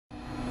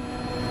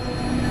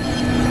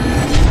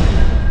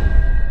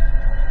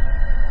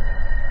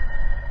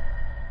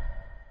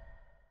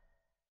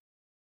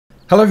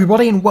Hello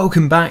everybody and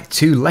welcome back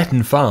to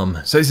Letton Farm.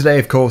 So today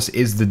of course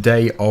is the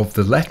day of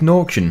the Letton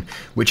auction,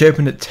 which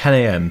opened at 10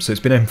 AM, so it's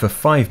been open for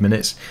 5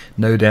 minutes.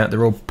 No doubt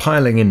they're all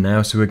piling in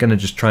now, so we're going to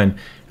just try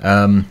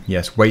and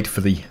wait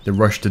for the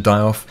rush to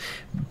die off.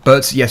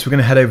 But yes, we're going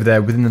to head over there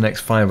within the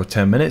next 5 or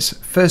 10 minutes.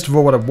 First of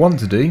all, what I want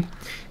to do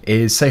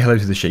is say hello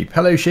to the sheep.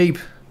 Hello sheep!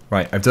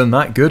 Right, I've done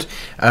that, good.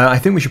 I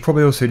think we should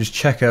probably also just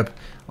check up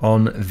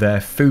on their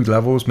food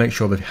levels, make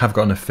sure they have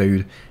got enough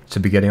food to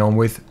be getting on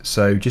with.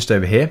 So just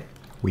over here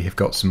we have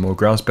got some more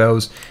grass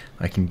bales.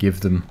 I can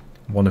give them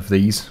one of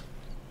these.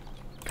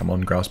 Come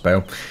on, grass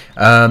bale.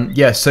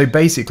 Yeah, so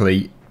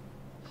basically,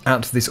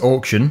 at this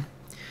auction,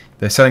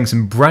 they're selling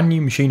some brand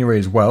new machinery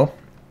as well.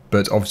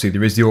 But obviously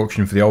there is the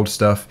auction for the old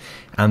stuff,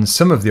 and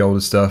some of the older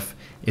stuff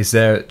is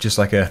there just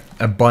like a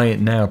buy it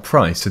now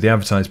price. So the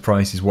advertised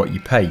price is what you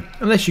pay,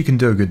 unless you can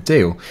do a good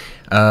deal,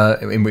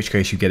 in which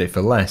case you get it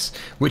for less,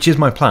 which is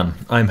my plan.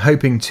 I'm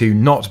hoping to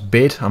not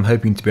bid. I'm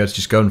hoping to be able to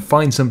just go and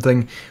find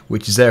something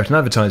which is there at an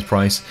advertised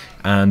price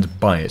and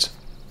buy it.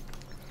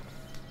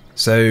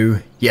 So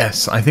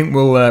yes, I think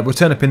we'll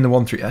turn up in the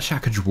 135. Actually, I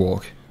could just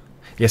walk.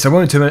 Yes, I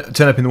won't turn up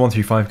in the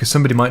 135 because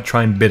somebody might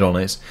try and bid on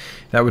it.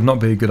 That would not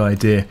be a good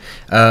idea.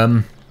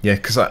 Yeah,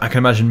 because I can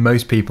imagine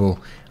most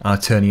people are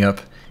turning up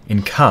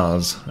in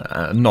cars,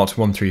 not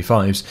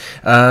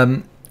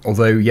 135s.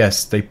 Although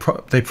yes, they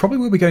probably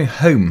will be going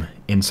home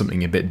in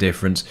something a bit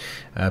different,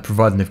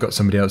 providing they've got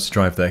somebody else to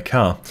drive their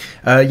car.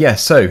 Yeah,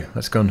 so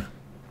let's go and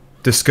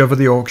discover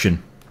the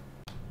auction.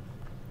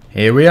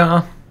 Here we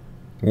are.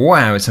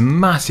 Wow, it's a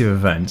massive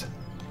event.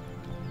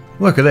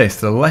 Look at this,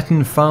 the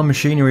Letton Farm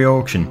Machinery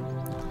Auction.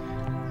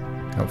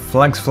 Got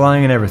flags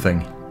flying and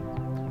everything.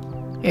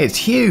 It's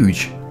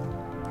huge!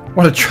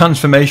 What a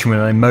transformation when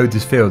I mowed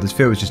this field. This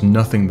field was just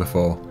nothing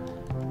before.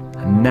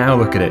 And now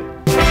look at it.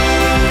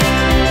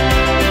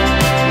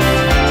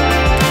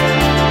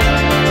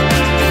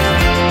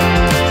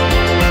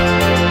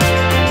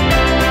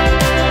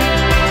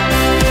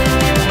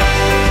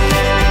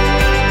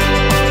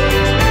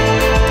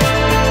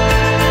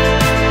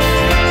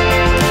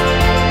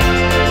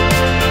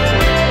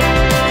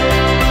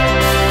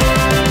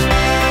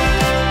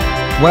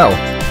 Well,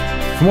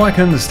 from what I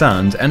can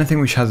understand, anything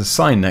which has a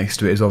sign next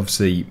to it is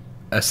obviously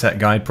a set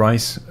guide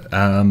price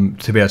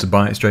to be able to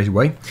buy it straight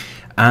away,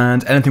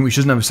 and anything which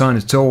doesn't have a sign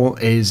at all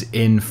is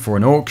in for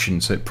an auction,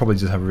 so it probably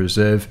does have a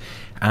reserve,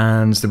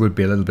 and there would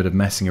be a little bit of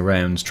messing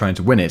around trying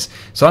to win it.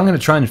 So I'm going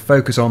to try and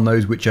focus on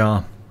those which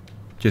are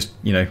just,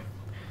 you know,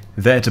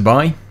 there to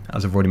buy,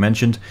 as I've already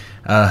mentioned.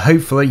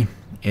 Hopefully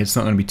it's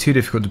not going to be too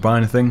difficult to buy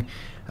anything.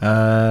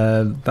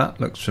 That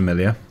looks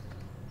familiar.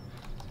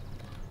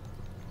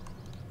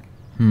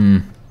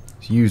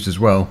 It's used as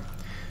well.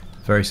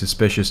 Very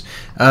suspicious.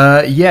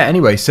 Yeah,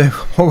 anyway, so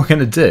what we're going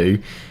to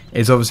do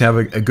is obviously have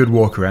a good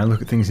walk around,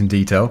 look at things in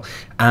detail,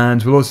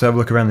 and we'll also have a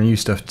look around the new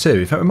stuff too.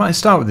 In fact, we might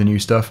start with the new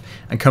stuff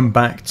and come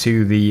back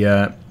to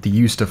the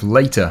used stuff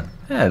later.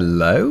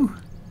 Hello.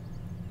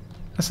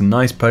 That's a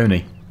nice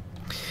pony.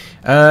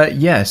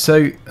 Yeah,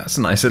 so that's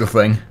a nice little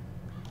thing.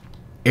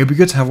 It would be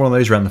good to have one of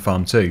those around the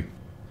farm too.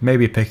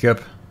 Maybe a pickup.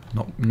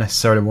 Not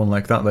necessarily one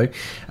like that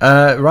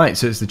though. Right,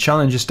 so it's the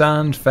Challenger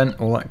stand, Fent,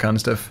 all that kind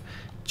of stuff.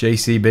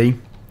 JCB.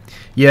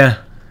 Yeah,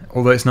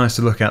 although it's nice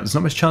to look at, there's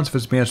not much chance for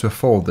us to be able to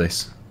afford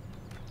this.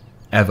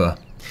 Ever.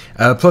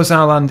 Plus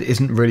our land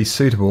isn't really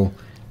suitable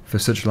for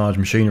such large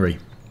machinery.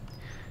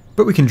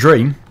 But we can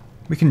dream.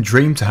 We can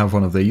dream to have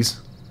one of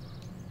these.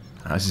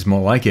 This is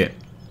more like it.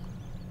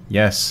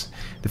 Yes.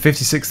 The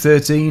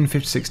 5613,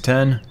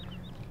 5610,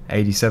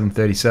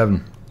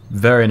 8737.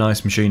 Very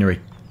nice machinery.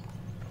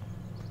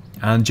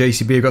 And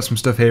JCB have got some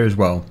stuff here as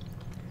well.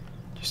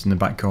 Just in the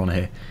back corner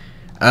here.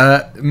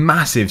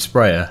 Massive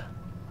sprayer.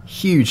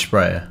 Huge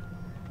sprayer.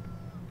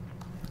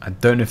 I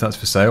don't know if that's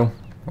for sale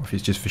or if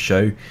it's just for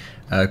show.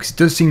 Because it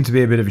does seem to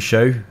be a bit of a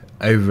show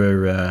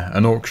over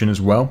an auction as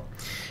well.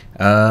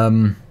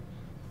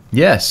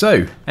 Yeah,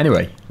 so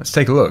anyway, let's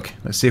take a look.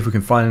 Let's see if we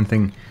can find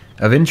anything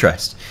of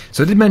interest.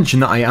 So I did mention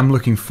that I am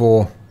looking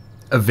for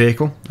a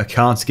vehicle, a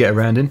car to get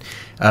around in.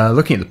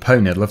 Looking at the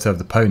pony, I'd love to have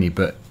the pony,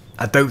 but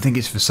I don't think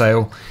it's for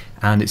sale,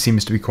 and it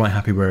seems to be quite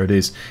happy where it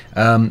is.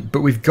 But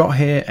we've got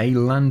here a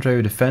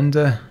Landrover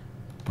Defender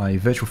by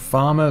Virtual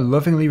Farmer,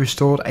 lovingly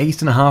restored,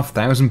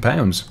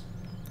 £8,500.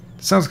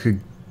 Sounds like a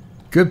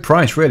good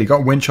price, really.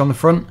 Got a winch on the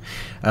front.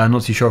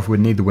 Not too sure if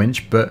we'd need the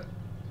winch, but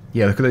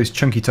yeah, look at those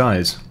chunky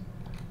tyres.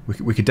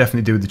 We could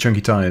definitely do with the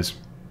chunky tyres.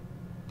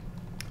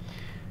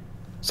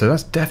 So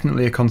that's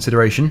definitely a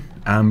consideration,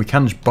 and we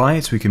can just buy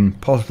it. We can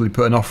possibly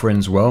put an offer in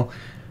as well.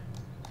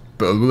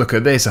 But look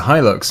at this, a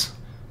Hilux.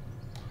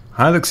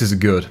 Hilux is a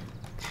good,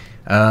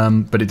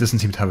 but it doesn't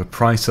seem to have a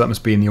price, so that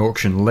must be in the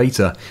auction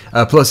later.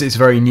 Plus it's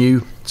very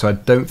new, so I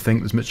don't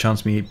think there's much chance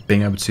of me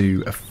being able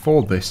to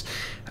afford this.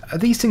 Are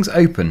these things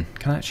open?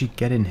 Can I actually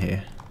get in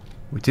here?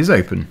 It is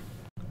open.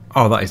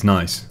 Oh, that is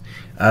nice.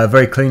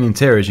 Very clean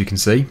interior, as you can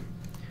see.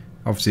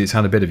 Obviously it's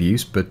had a bit of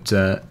use, but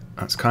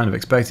that's kind of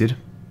expected.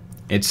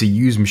 It's a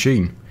used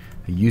machine.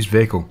 a used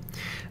vehicle.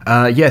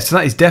 Yeah, so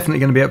that is definitely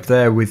going to be up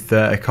there with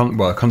a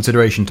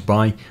consideration to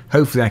buy.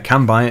 Hopefully I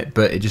can buy it,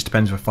 but it just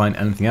depends if I find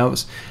anything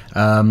else,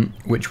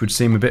 which would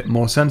seem a bit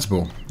more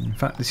sensible. In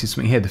fact, this is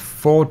something here, the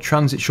Ford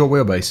Transit Short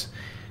Wheelbase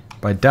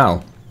by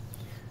Dow.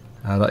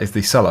 That is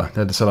the seller.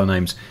 They're the seller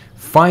names.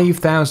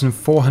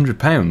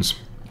 £5,400.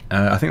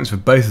 I think that's for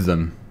both of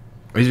them.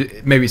 Or is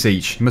it, maybe it's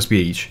each. It must be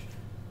each.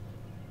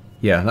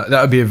 Yeah,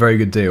 that would be a very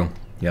good deal.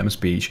 Yeah, it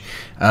must be each.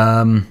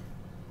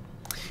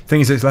 Thing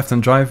is, it's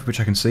left-hand drive,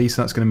 which I can see,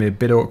 so that's going to be a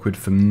bit awkward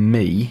for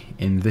me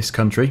in this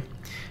country.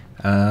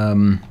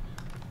 But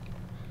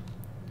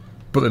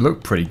they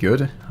look pretty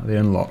good. Are they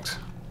unlocked?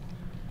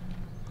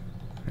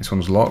 This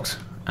one's locked,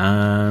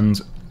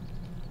 and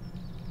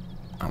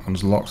that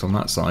one's locked on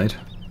that side.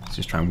 Let's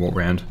just try and walk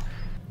around.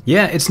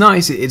 Yeah, it's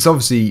nice. It's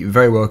obviously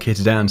very well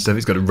kitted out and stuff.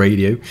 It's got a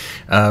radio,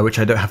 which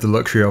I don't have the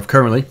luxury of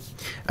currently.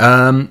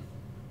 But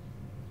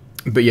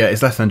yeah,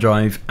 it's left-hand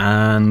drive,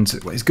 and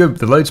it's good.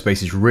 The load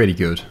space is really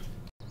good.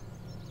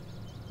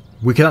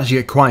 We could actually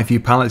get quite a few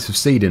pallets of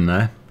seed in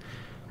there.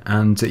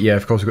 And yeah,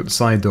 of course we've got the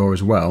side door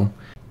as well.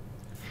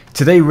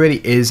 Today really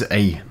is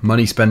a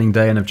money spending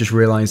day, and I've just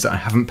realised that I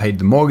haven't paid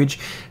the mortgage,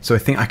 so I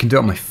think I can do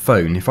it on my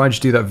phone. If I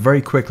just do that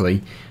very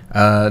quickly,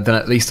 then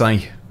at least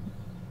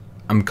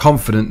I'm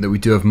confident that we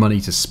do have money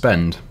to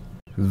spend.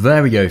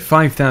 There we go,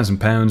 £5,000,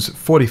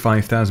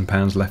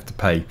 £45,000 left to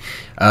pay.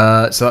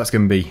 So that's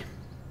going to be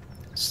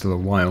still a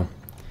while.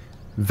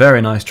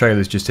 Very nice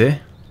trailers just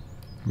here.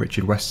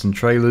 Richard Weston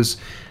trailers.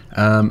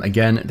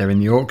 Again, they're in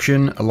the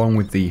auction along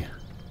with the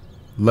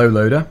low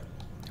loader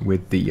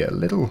with the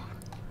little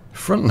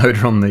front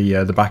loader on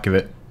the back of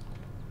it.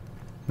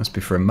 Must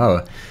be for a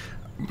mower.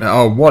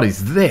 Oh, what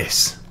is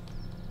this?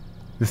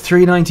 The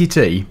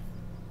 390T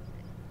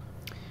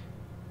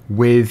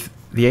with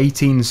the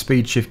 18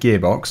 speed shift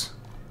gearbox,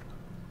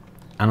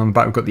 and on the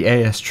back we've got the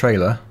AS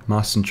trailer,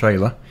 Marston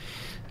trailer,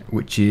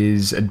 which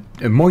is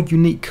a more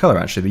unique colour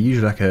actually. They're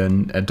usually like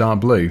a dark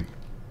blue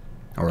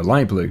or a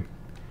light blue.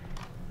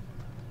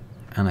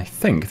 And I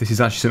think this is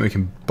actually something we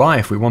can buy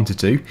if we wanted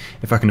to,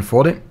 if I can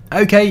afford it.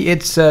 Okay,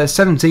 it's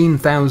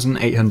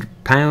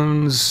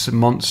 £17,800.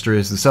 Monster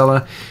is the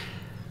seller.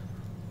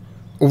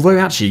 Although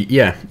actually,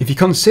 yeah, if you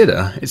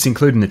consider it's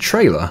including the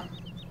trailer,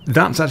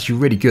 that's actually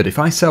really good. If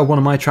I sell one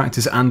of my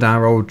tractors and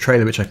our old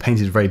trailer, which I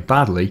painted very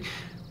badly,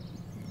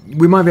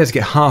 we might be able to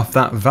get half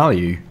that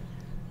value.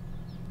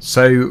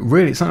 So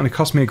really, it's not going to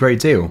cost me a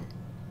great deal.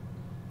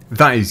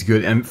 That is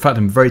good. In fact,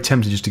 I'm very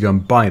tempted just to go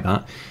and buy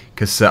that,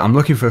 because I'm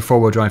looking for a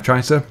four-wheel drive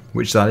tractor,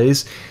 which that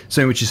is,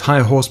 something which is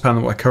higher horsepower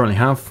than what I currently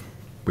have,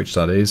 which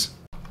that is,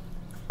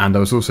 and I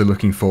was also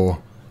looking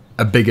for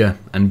a bigger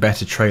and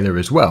better trailer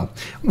as well,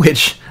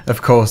 which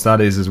of course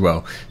that is as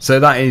well. So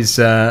that is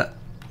a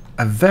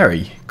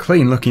very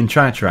clean looking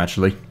tractor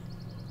actually,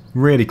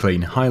 really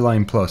clean,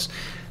 Highline Plus.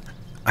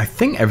 I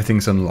think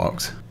everything's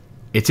unlocked.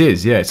 It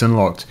is, yeah, it's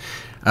unlocked.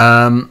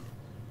 Yeah,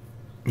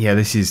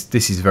 this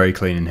is very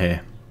clean in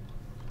here.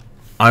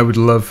 I would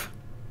love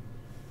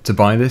to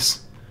buy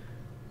this,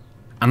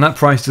 and that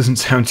price doesn't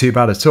sound too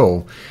bad at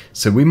all,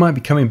 so we might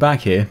be coming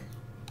back here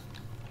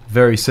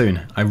very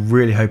soon. I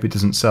really hope it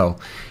doesn't sell.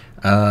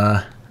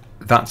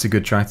 That's a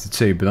good tractor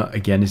too, but that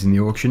again is in the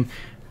auction.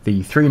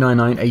 The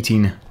 399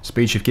 18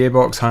 speed shift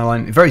gearbox,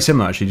 Highline, very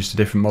similar actually, just a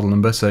different model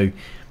number. So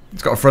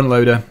it's got a front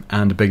loader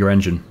and a bigger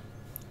engine,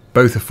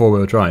 both are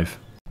four-wheel drive.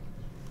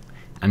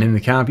 And in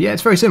the cab, yeah,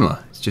 it's very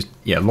similar. It's just,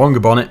 yeah, longer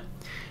bonnet.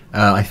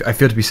 I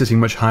feel to be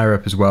sitting much higher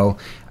up as well,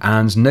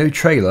 and no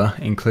trailer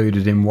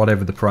included in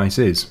whatever the price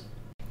is.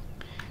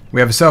 We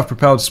have a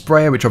self-propelled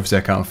sprayer, which obviously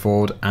I can't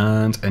afford,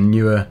 and a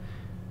newer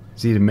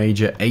Zetor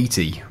Major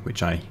 80,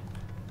 which I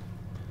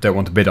don't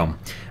want to bid on.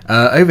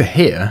 Over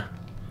here,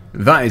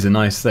 that is a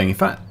nice thing. In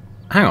fact,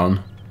 hang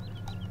on.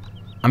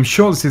 I'm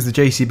sure this is the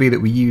JCB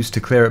that we used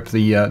to clear up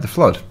the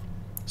flood.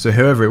 So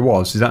whoever it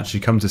was has actually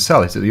come to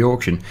sell it at the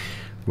auction.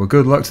 Well,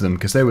 good luck to them,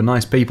 because they were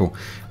nice people.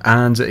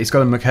 And it's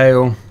got a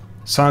McHale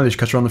silage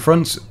cutter on the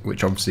front,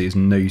 which obviously is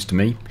news to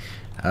me.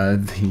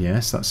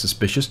 Yes, that's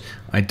suspicious.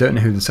 I don't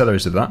know who the seller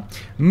is of that.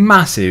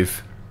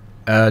 Massive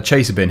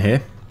chaser bin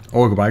here,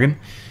 auger wagon.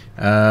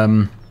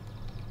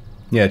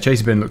 Yeah,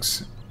 chaser bin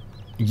looks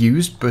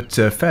used, but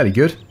fairly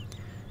good.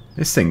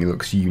 This thing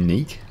looks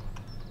unique.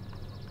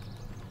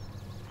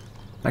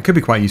 That could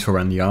be quite useful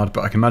around the yard,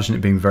 but I can imagine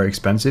it being very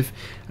expensive.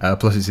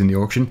 Plus, it's in the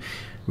auction.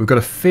 We've got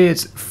a Fiat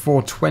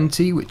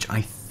 420, which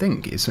I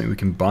think is something we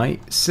can buy.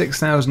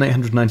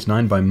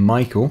 $6,899 by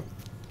Michael.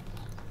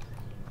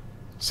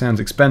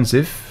 Sounds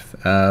expensive,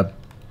 and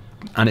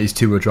it is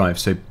two-wheel drive,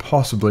 so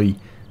possibly,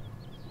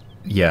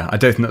 yeah, I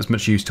don't think that's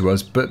much use to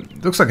us, but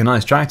it looks like a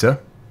nice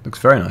tractor. Looks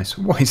very nice.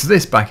 What is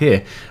this back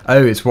here?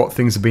 Oh, it's what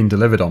things have been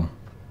delivered on.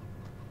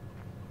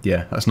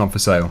 Yeah, that's not for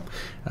sale.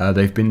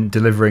 They've been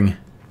delivering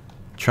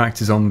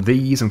tractors on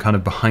these. I'm kind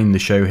of behind the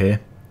show here.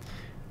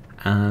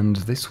 And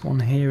this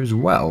one here as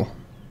well.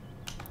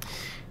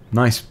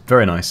 Nice,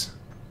 very nice.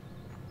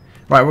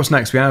 Right, what's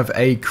next? We have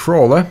a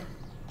crawler.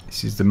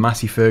 This is the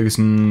Massey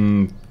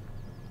Ferguson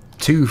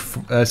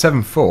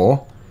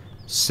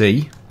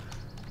 274C.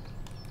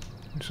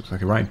 which looks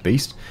like a right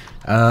beast.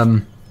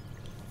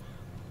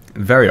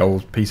 Very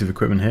old piece of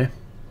equipment here.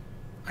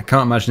 I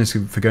can't imagine this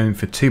for going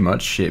for too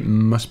much. It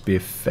must be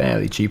a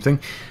fairly cheap thing.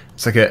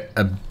 It's like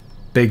a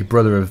big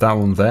brother of that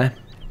one there.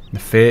 The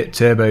Fiat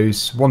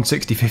Turbo's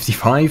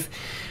 160/55. We've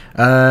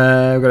got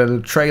a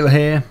little trailer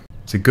here.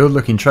 It's a good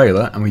looking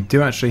trailer, and we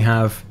do actually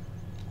have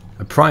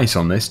a price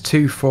on this,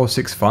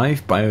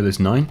 2465 Biola's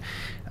 9.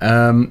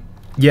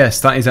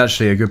 Yes, that is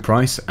actually a good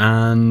price,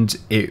 and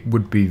it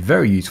would be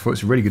very useful.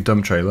 It's a really good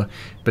dump trailer,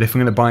 but if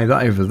I'm going to buy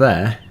that over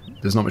there,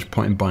 there's not much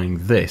point in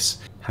buying this.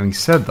 Having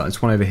said that,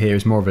 this one over here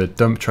is more of a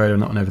dump trailer,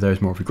 and that one over there is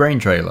more of a grain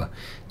trailer.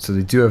 So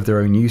they do have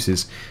their own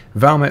uses.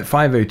 Valmet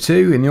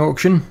 502 in the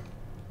auction.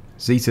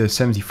 Zetor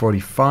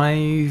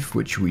 7045,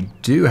 which we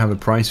do have a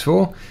price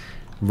for.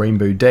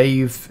 Rainbow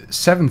Dave,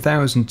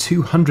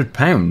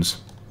 £7,200.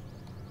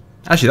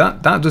 Actually,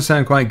 that does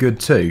sound quite good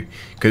too,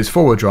 because it's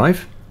four-wheel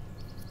drive.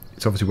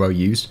 It's obviously well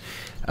used.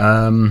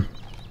 That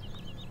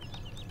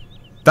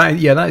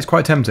is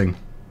quite tempting.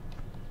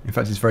 In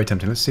fact, it's very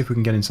tempting. Let's see if we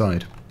can get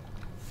inside.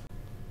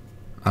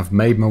 I've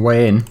made my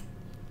way in.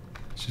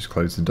 Let's just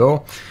close the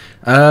door.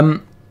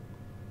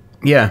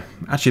 Yeah,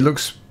 actually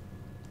looks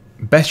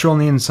better on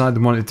the inside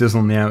than what it does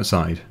on the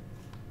outside.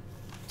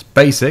 It's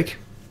basic,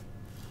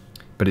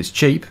 but it's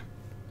cheap,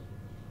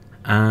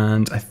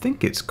 and I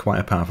think it's quite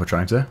a powerful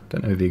tractor.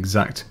 Don't know the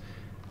exact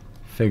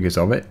figures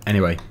of it.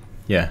 Anyway,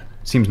 yeah,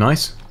 seems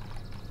nice.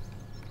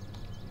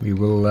 We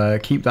will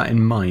keep that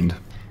in mind.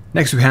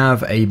 Next we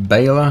have a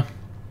baler,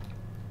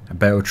 a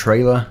bale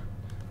trailer,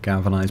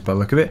 galvanised by the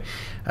look of it.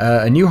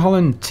 A New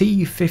Holland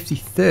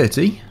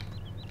T5030,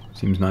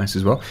 seems nice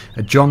as well.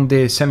 A John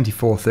Deere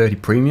 7430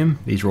 Premium,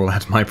 these are all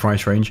out of my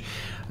price range.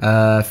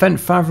 Fendt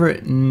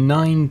Favorite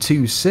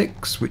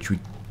 926, which we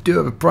do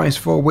have a price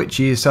for, which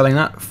is selling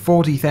at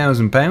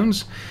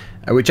 £40,000,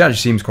 which actually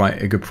seems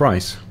quite a good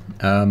price,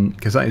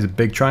 because that is a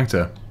big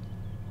tractor.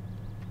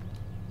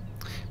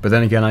 But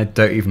then again, I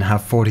don't even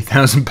have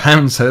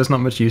 £40,000, so it's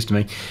not much use to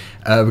me.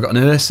 We've got an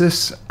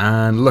Ursus,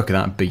 and look at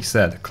that beast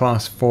there, the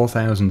Claas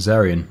 4000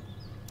 Zerion.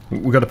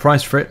 We've got a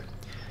price for it.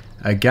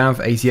 A Gav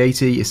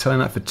 8080 is selling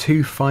that for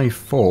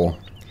 £254.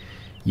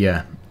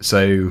 Yeah,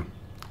 so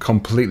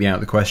completely out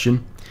of the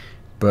question.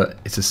 But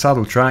it's a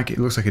saddle track, it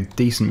looks like a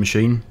decent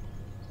machine.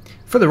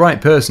 For the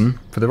right person,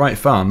 for the right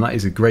farm, that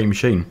is a great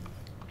machine.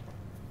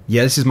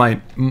 Yeah, this is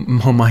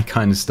more my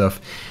kind of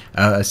stuff.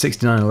 A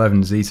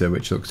 6911 Zetor,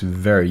 which looks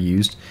very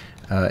used.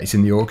 It's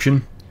in the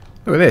auction.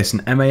 Look at this,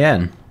 an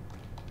MAN.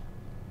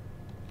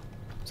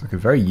 It's like a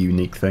very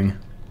unique thing.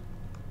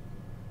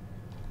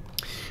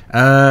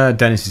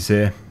 Dennis is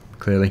here,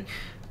 clearly.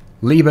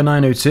 Liber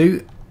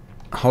 902.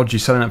 Hodge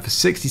is selling that for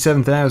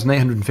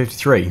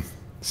 £67,853.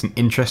 It's an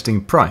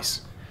interesting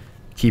price.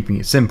 Keeping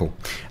it simple.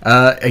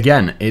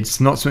 Again,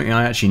 it's not something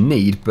I actually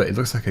need, but it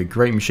looks like a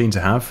great machine to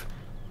have.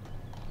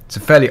 It's a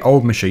fairly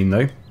old machine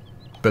though,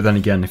 but then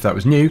again, if that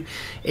was new,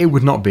 it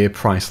would not be a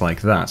price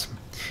like that.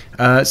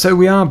 So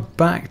we are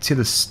back to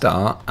the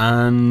start,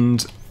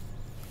 and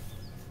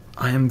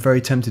I am very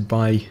tempted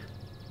by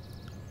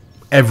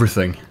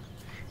everything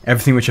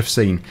which I've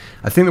seen.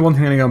 I think the one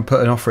thing I'm going to go and put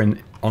an offer in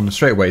on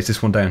straight away is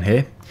this one down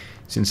here,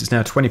 since it's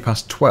now 20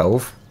 past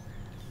 12,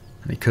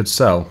 and it could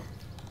sell.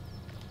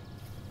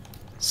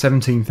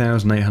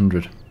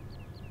 17,800.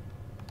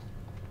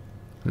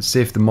 Let's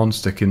see if the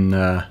monster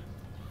can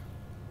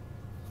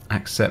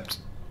accept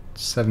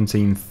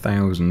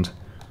 17,000.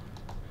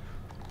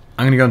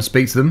 I'm going to go and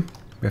speak to them.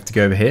 We have to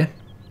go over here.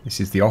 This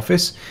is the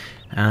office,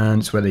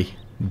 and it's where they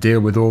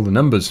deal with all the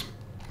numbers.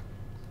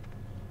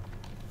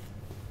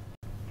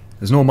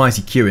 There's an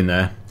almighty queue in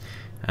there,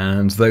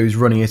 and those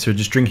running it are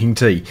just drinking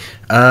tea.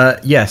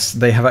 Yes,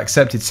 they have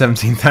accepted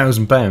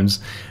 £17,000,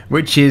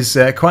 which is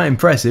quite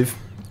impressive,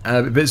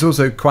 but it's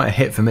also quite a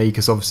hit for me,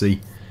 because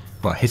obviously,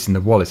 well, hitting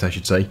the wallet I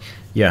should say,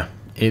 yeah,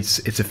 it's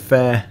a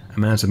fair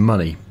amount of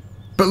money.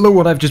 But look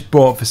what I've just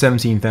bought for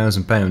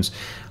 £17,000.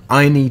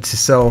 I need to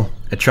sell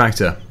a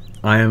tractor.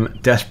 I am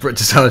desperate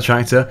to sell a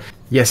tractor.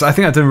 Yes, I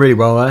think I've done really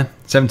well there.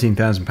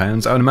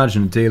 £17,000. I would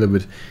imagine a dealer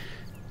would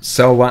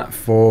sell that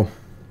for,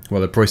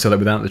 well, they'd probably sell it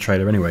without the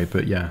trailer anyway,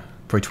 but yeah,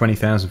 probably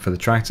 20,000 for the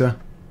tractor.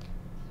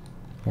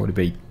 What would it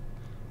be?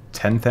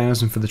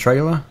 10,000 for the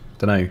trailer?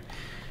 Don't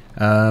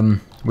know.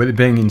 With it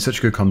being in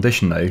such good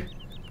condition though.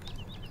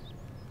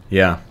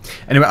 Yeah.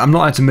 Anyway, I'm not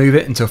allowed to move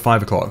it until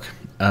 5 o'clock.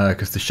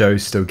 Because the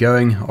show's still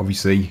going.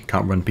 Obviously, you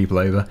can't run people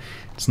over.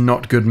 It's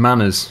not good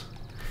manners.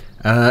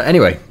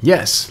 Anyway,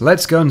 yes,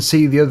 let's go and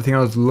see the other thing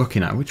I was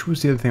looking at. Which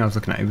was the other thing I was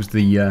looking at? It was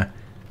the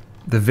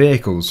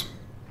vehicles.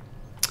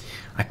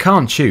 I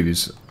can't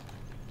choose.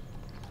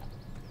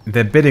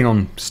 They're bidding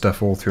on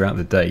stuff all throughout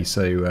the day,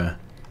 so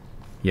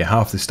yeah,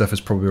 half the stuff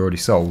is probably already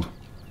sold.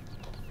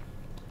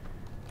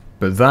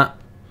 But that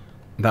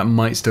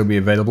might still be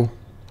available.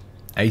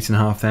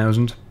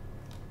 8,500.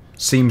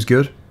 Seems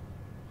good.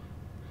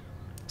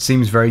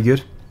 Seems very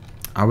good.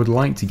 I would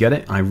like to get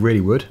it. I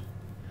really would.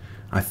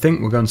 I think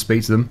we'll go and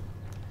speak to them.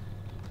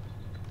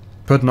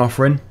 Put an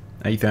offer in.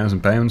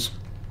 £8,000.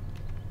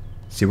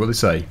 See what they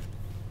say.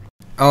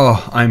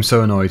 Oh, I'm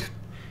so annoyed.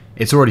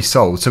 it's already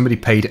sold. Somebody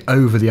paid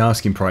over the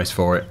asking price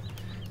for it.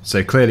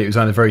 So clearly it was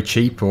either very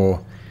cheap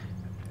or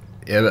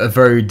a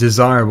very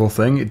desirable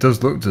thing. It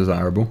does look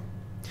desirable.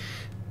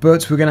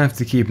 But we're going to have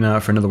to keep an eye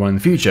out for another one in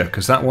the future,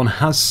 because that one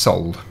has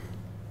sold.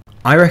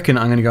 I reckon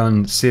I'm going to go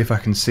and see if I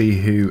can see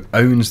who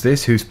owns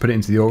this, who's put it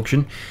into the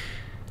auction.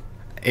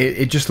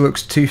 It just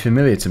looks too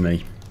familiar to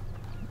me.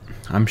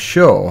 I'm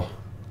sure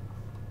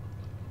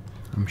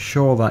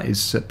that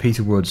is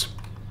Peter Woods.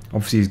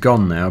 Obviously he's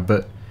gone now,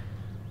 but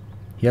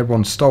he had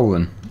one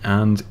stolen,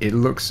 and it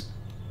looks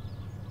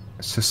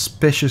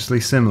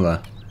suspiciously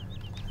similar.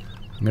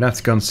 I'm going to have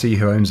to go and see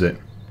who owns it.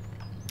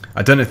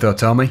 I don't know if they'll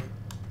tell me,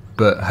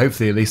 but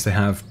hopefully at least they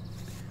have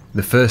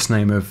the first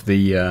name of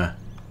the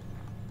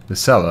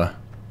seller,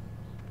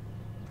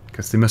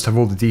 because they must have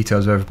all the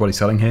details of everybody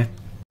selling here.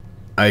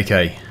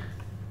 Okay.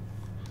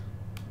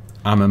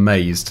 I'm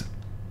amazed.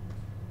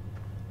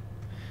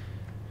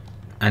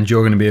 And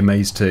you're going to be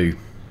amazed too.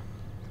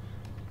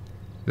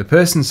 The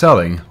person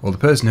selling, or the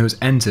person who has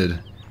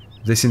entered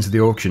this into the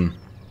auction,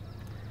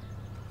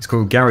 is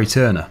called Gary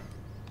Turner.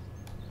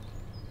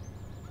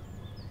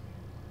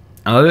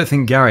 And I don't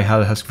think Gary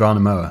had a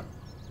Husqvarna mower.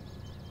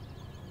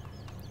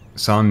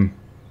 So I'm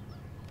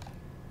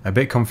a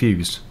bit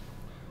confused.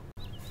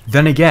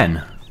 Then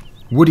again,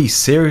 would he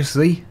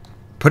seriously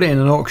put it in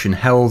an auction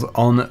held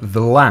on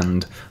the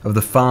land of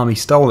the farm he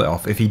stole it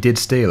off if he did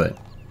steal it?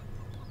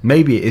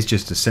 Maybe it is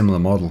just a similar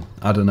model.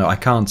 I don't know, I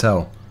can't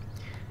tell.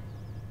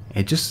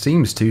 It just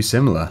seems too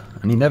similar,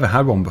 and he never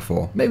had one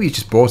before. Maybe he's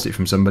just bought it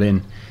from somebody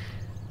and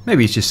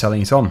maybe he's just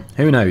selling it on.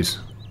 Who knows?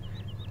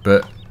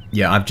 But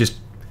yeah, I've just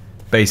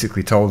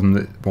basically told them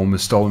that one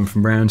was stolen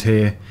from around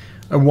here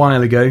a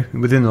while ago,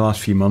 within the last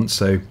few months,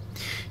 so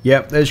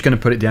yeah, they're just going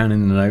to put it down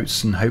in the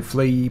notes and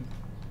hopefully,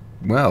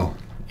 well,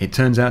 it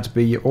turns out to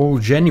be all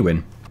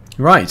genuine.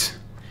 Right,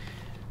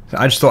 so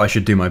I just thought I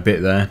should do my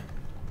bit there.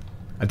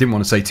 I didn't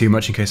want to say too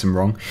much in case I'm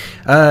wrong.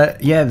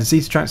 Yeah, the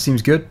Zetor tractor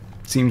seems good.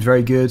 Seems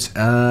very good.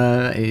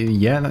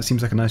 Yeah, that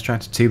seems like a nice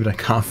tractor too, but I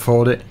can't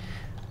afford it.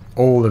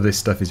 All of this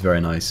stuff is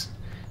very nice.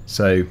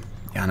 So,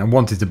 yeah, and I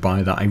wanted to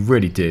buy that. I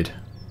really did.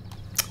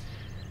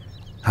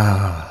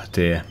 Ah,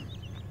 dear.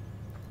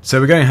 So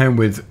we're going home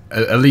with,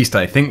 at least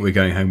I think we're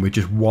going home with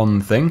just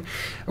one thing.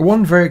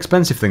 One very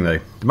expensive thing though.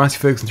 The Massey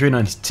Ferguson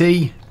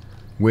 390T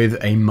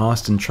with a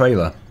Marston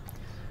trailer.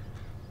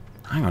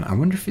 Hang on, I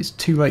wonder if it's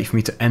too late for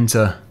me to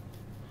enter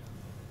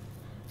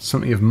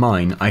something of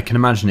mine. I can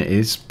imagine it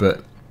is,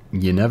 but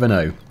you never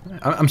know.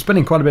 I'm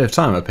spending quite a bit of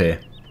time up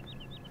here.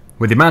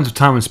 With the amount of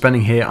time I'm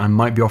spending here, I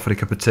might be offered a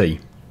cup of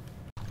tea.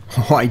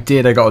 Oh, I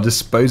did, I got a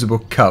disposable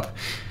cup.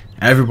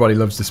 Everybody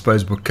loves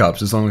disposable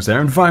cups as long as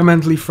they're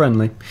environmentally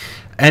friendly.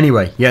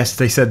 Anyway, yes,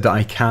 they said that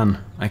I can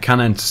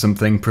enter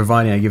something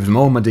providing I give them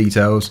all my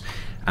details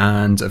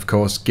and of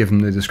course give them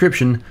the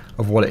description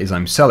of what it is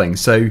I'm selling.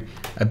 So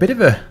a bit of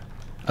a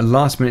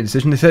last minute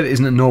decision. They said it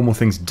isn't a normal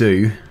thing to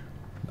do.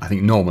 I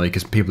think normally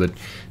because people are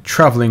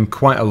travelling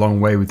quite a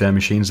long way with their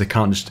machines, they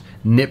can't just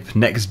nip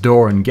next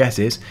door and get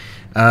it.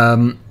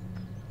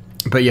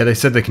 But yeah, they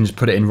said they can just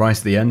put it in right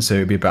at the end, so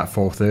it'll be about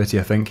 4:30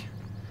 I think.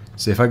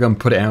 So if I go and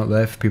put it out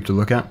there for people to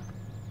look at,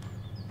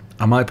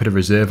 I might put a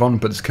reserve on,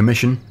 but it's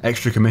commission,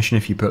 extra commission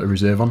if you put a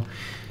reserve on.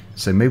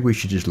 So maybe we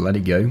should just let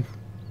it go.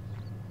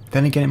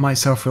 Then again, it might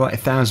sell for like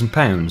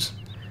 £1,000,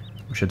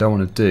 which I don't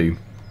want to do.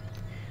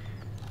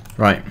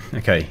 Right,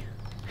 okay,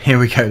 here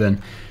we go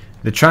then.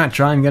 The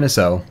tractor I'm going to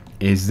sell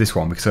is this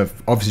one, because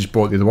I've obviously just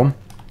bought the other one.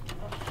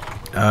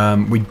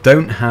 We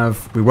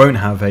won't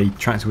have a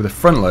tractor with a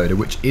front loader,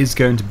 which is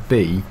going to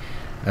be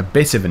a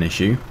bit of an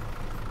issue.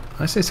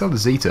 I say sell the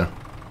Zetor.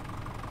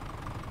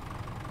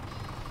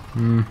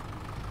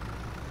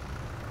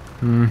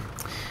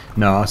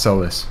 No, I'll sell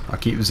this. I'll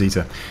keep the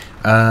Zetor.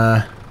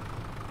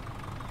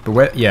 But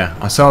where? Yeah,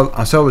 I'll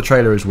sell the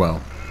trailer as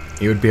well.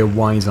 It would be a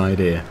wise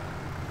idea.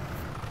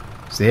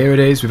 So here it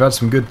is. We've had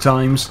some good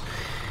times.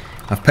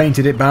 I've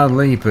painted it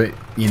badly, but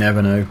you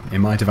never know. It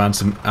might have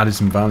added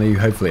some value.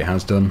 Hopefully, it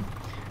has done.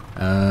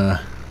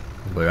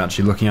 Although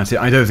actually looking at it,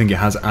 I don't think it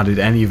has added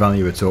any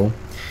value at all.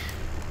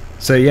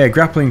 So yeah,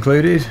 grapple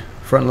included,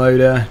 front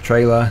loader,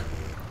 trailer.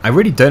 I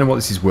really don't know what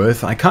this is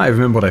worth. I can't even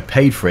remember what I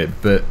paid for it,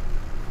 but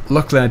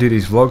luckily I do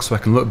these vlogs so I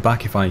can look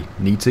back if I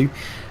need to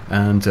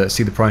and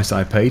see the price that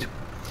I paid.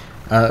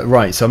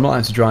 Right, so I'm not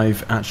allowed to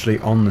drive actually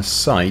on the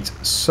site,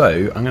 so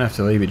I'm going to have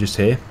to leave it just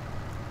here,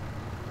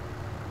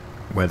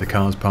 where the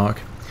cars park,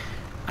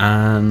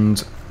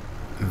 and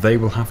they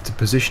will have to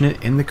position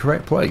it in the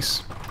correct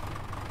place.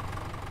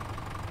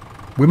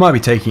 We might be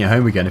taking it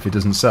home again if it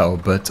doesn't sell,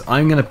 but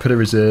I'm going to put a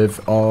reserve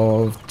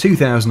of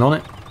 2,000 on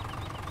it,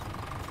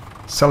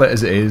 sell it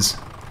as it is,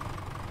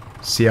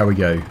 see how we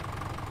go.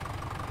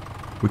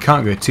 We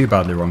can't go too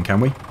badly wrong,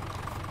 can we?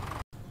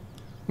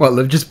 Well,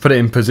 they've just put it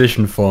in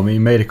position for me,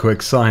 made a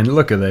quick sign.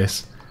 Look at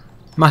this.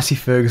 Massey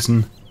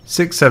Ferguson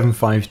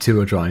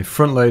 6752 drive,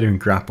 front loader and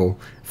grapple,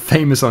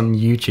 famous on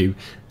YouTube.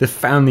 They've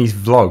found these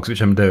vlogs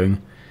which I'm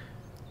doing.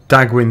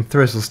 Dagwin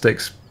Thistle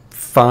Sticks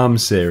Farm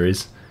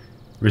series.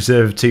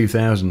 Reserve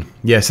 2,000.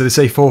 Yeah, so they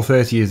say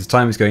 4:30 is the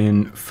time it's going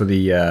in for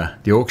the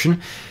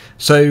auction.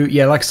 So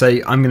yeah, like I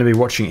say, I'm going to be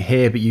watching it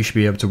here, but you should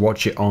be able to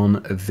watch it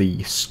on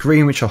the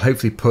screen, which I'll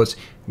hopefully put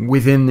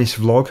within this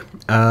vlog.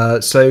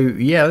 So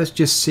yeah, let's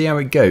just see how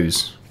it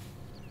goes.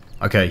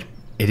 Okay,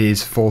 it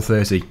is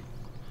 4:30.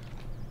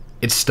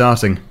 It's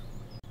starting.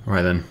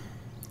 Right then,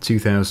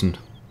 2,000.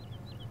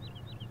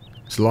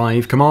 It's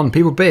live. Come on,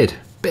 people bid.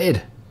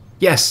 Bid.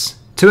 Yes,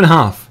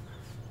 2.5.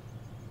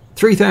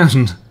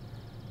 3,000.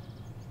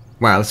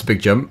 Wow, that's a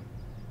big jump.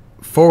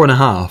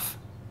 4.5.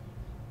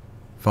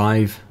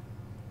 5.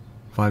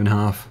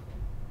 5.5.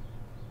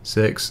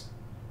 6.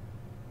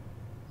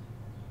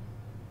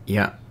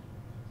 Yeah.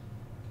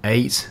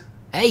 8.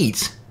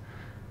 8.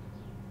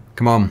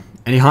 Come on.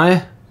 Any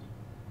higher?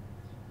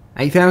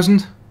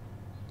 8,000?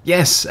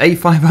 Yes,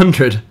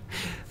 8,500.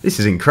 This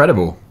is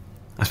incredible.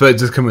 I suppose it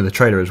does come with a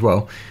trailer as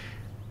well.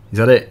 Is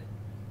that it?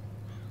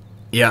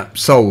 Yeah,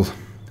 sold.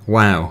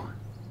 Wow.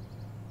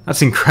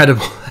 That's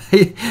incredible.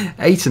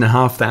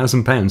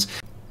 £8,500.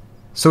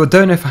 So I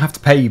don't know if I have to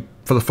pay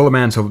for the full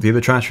amount of the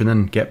other tractor and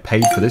then get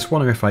paid for this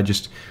one, or if I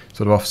just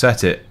sort of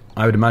offset it.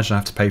 I would imagine I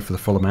have to pay for the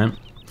full amount.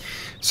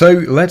 So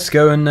let's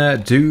go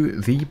and do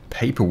the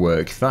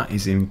paperwork. That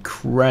is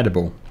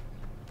incredible.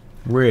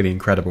 Really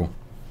incredible.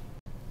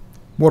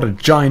 What a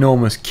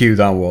ginormous queue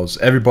that was.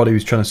 Everybody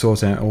was trying to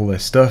sort out all their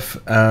stuff.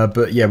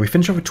 But yeah, we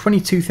finished off with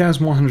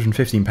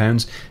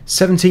 £22,115,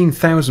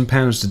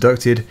 £17,000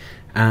 deducted,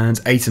 and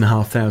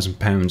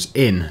 £8,500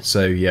 in.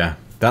 So yeah,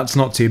 that's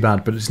not too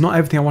bad. But it's not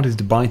everything I wanted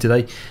to buy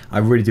today. I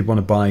really did want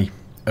to buy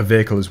a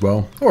vehicle as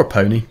well, or a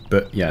pony.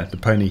 But yeah, the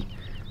pony.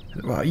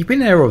 Well, you've been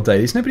there all day.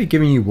 There's nobody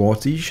giving you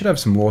water. You should have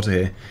some water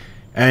here.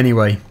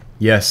 Anyway,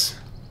 yes,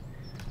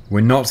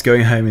 we're not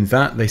going home in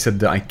that. They said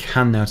that I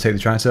can now take the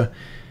tractor.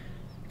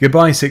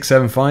 Goodbye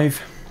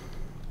 675.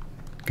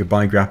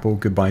 Goodbye grapple.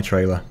 Goodbye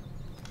trailer.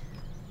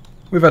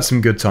 We've had some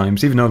good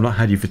times, even though I've not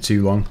had you for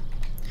too long.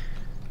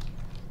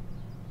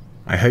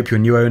 I hope your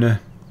new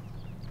owner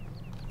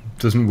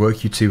doesn't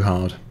work you too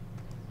hard.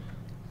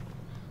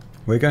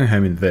 We're going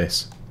home in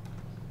this.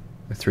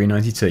 The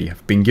 390T.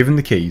 I've been given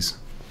the keys.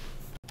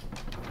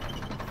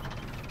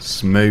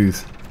 Smooth.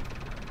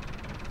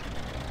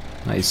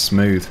 That is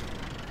smooth.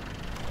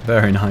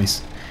 Very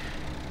nice.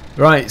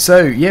 Right,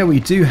 so yeah,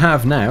 we do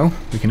have now,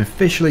 we can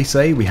officially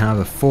say we have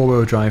a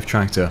 4-wheel drive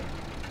tractor.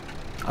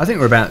 I think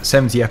we're about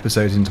 70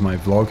 episodes into my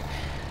vlog,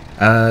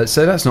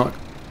 so that's not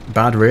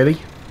bad really.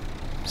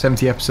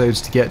 70 episodes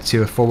to get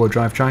to a 4-wheel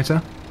drive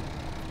tractor.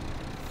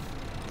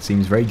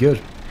 Seems very good.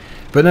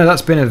 But no,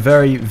 that's been a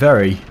very,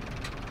 very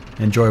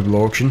enjoyable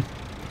auction.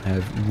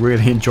 I've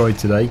really enjoyed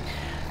today.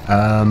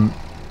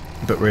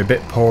 But we're a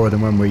bit poorer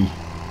than when we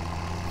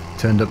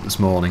turned up this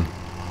morning.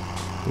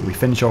 But we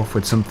finish off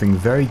with something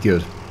very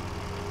good.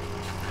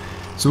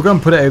 So we're going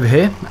to put it over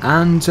here,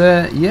 and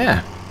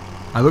yeah,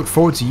 I look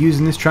forward to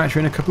using this tractor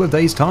in a couple of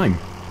days' time.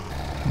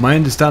 My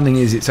understanding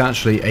is it's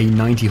actually a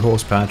 90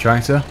 horsepower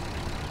tractor.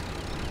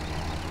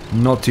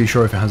 Not too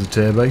sure if it has a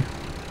turbo.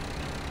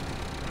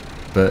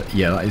 But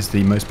yeah, that is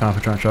the most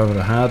powerful tractor I've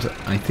ever had.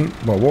 I think,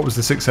 well, what was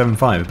the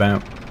 675?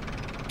 About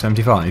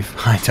 75?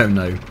 I don't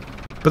know.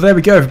 But there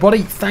we go,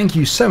 everybody. Thank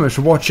you so much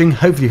for watching.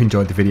 Hopefully you've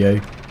enjoyed the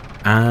video.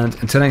 And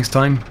until next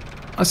time,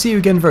 I'll see you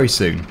again very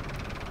soon.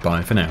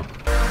 Bye for now.